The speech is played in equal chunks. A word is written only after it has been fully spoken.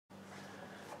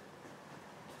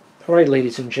All right,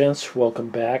 ladies and gents, welcome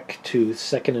back to the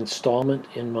second installment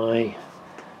in my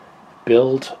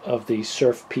build of the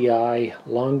Surf PI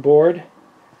Longboard.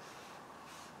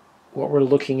 What we're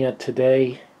looking at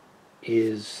today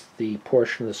is the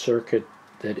portion of the circuit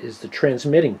that is the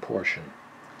transmitting portion.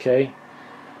 Okay,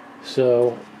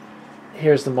 so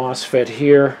here's the MOSFET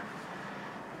here.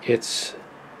 It's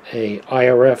a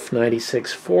IRF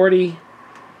 9640,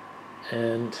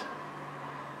 and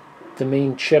the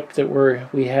main chip that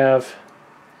we have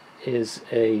is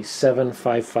a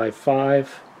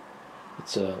 7555.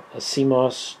 It's a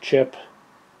CMOS chip,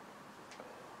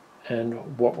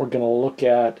 and what we're going to look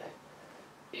at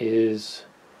is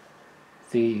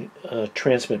the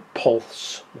transmit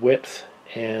pulse width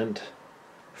and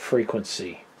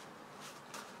frequency.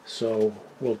 So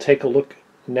we'll take a look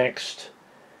next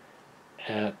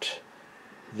at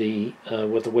the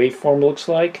what the waveform looks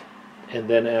like, and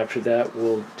then after that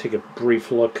we'll take a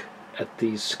brief look at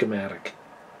the schematic.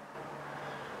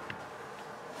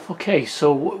 Okay,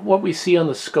 so what we see on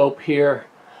the scope here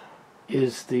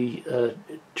is the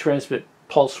transmit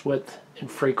pulse width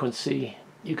and frequency.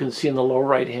 You can see in the lower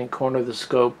right hand corner of the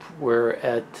scope we're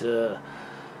at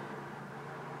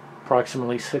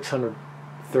approximately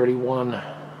 631.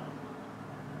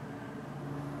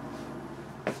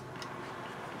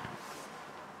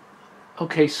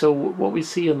 Okay, so what we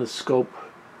see in the scope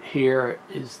here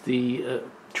is the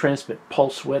transmit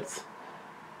pulse width,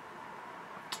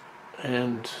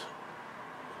 and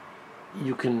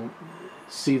you can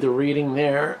see the reading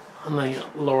there on the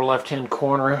lower left hand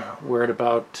corner. We're at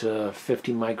about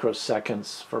 50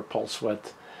 microseconds for pulse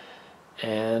width,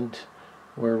 and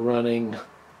we're running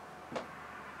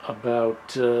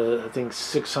about I think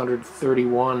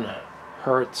 631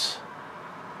 hertz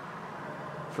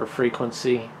for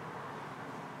frequency.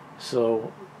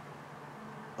 So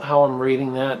how I'm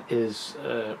reading that is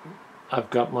I've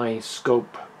got my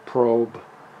scope probe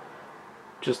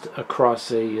just across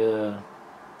a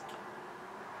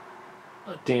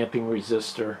damping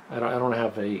resistor. I don't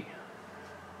have a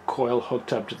coil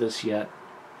hooked up to this yet.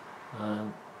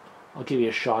 I'll give you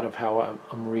a shot of how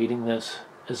I'm reading this,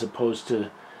 as opposed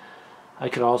to, I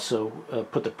could also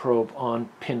put the probe on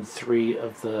pin 3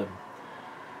 of the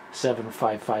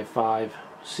 7555,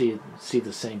 see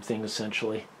the same thing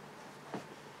essentially.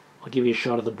 I'll give you a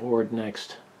shot of the board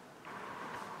next.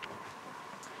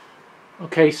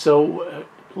 Okay, so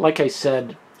like I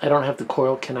said, I don't have the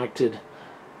coil connected.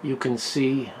 You can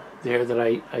see there that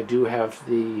I do have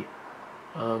the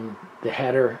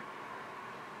header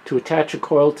to attach a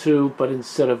coil to, but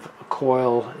instead of a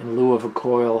coil, in lieu of a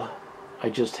coil, I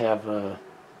just have I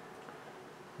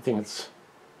think it's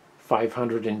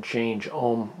 500 and change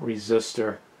ohm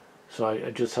resistor. So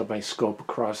I just have my scope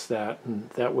across that, and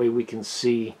that way we can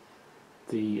see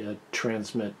the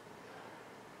transmit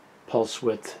pulse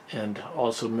width and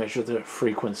also measure the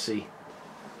frequency.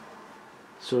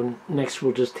 So next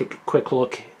we'll just take a quick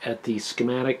look at the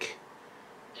schematic,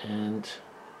 and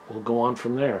we'll go on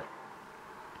from there.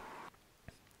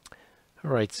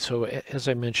 Alright, so as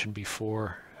I mentioned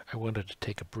before, I wanted to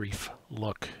take a brief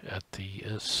look at the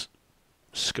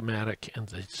schematic, and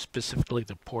specifically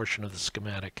the portion of the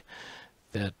schematic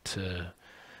that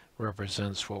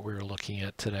represents what we were looking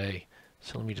at today.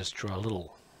 So let me just draw a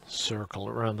little circle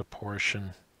around the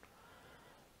portion,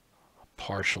 a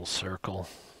partial circle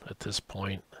at this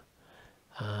point.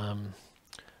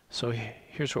 So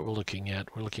here's what we're looking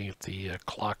at. We're looking at the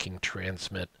clocking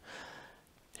transmit.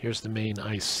 Here's the main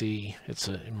IC. It's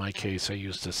in my case I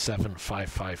used a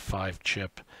 7555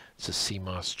 chip. It's a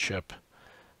CMOS chip.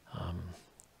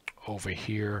 Over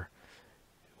here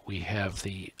we have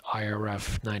the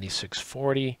IRF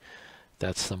 9640.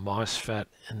 That's the MOSFET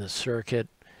in the circuit,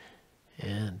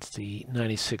 and the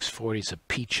 9640 is a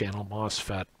P-channel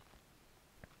MOSFET.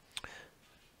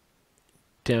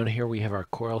 Down here we have our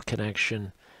coil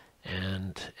connection,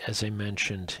 and as I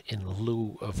mentioned, in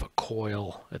lieu of a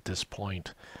coil at this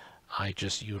point, I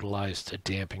just utilized a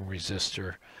damping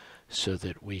resistor so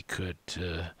that we could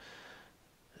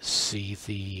see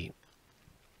the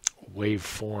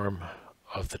waveform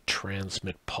of the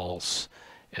transmit pulse,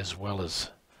 as well as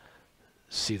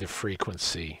see the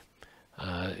frequency.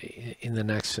 In the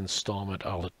next installment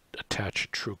I'll attach a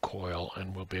true coil,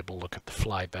 and we'll be able to look at the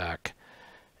flyback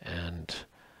and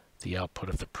the output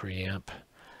of the preamp.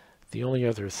 The only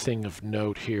other thing of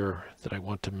note here that I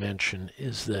want to mention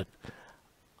is that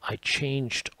I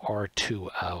changed R2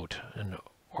 out, and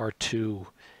R2,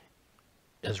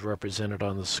 as represented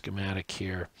on the schematic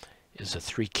here, is a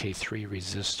 3K3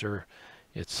 resistor.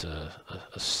 It's a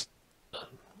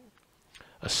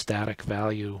static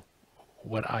value.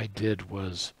 What I did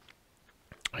was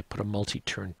I put a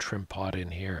multi-turn trim pot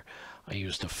in here. I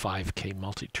used a 5K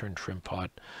multi-turn trim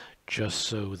pot just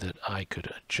so that I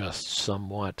could adjust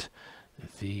somewhat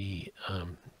the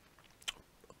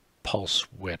pulse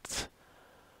width,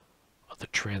 the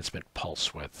transmit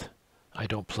pulse width. I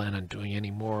don't plan on doing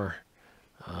any more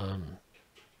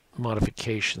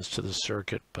modifications to the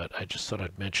circuit, but I just thought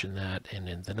I'd mention that, and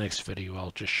in the next video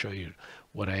I'll just show you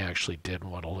what I actually did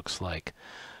and what it looks like.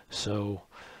 So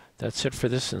that's it for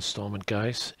this installment,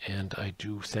 guys, and I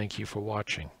do thank you for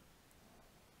watching.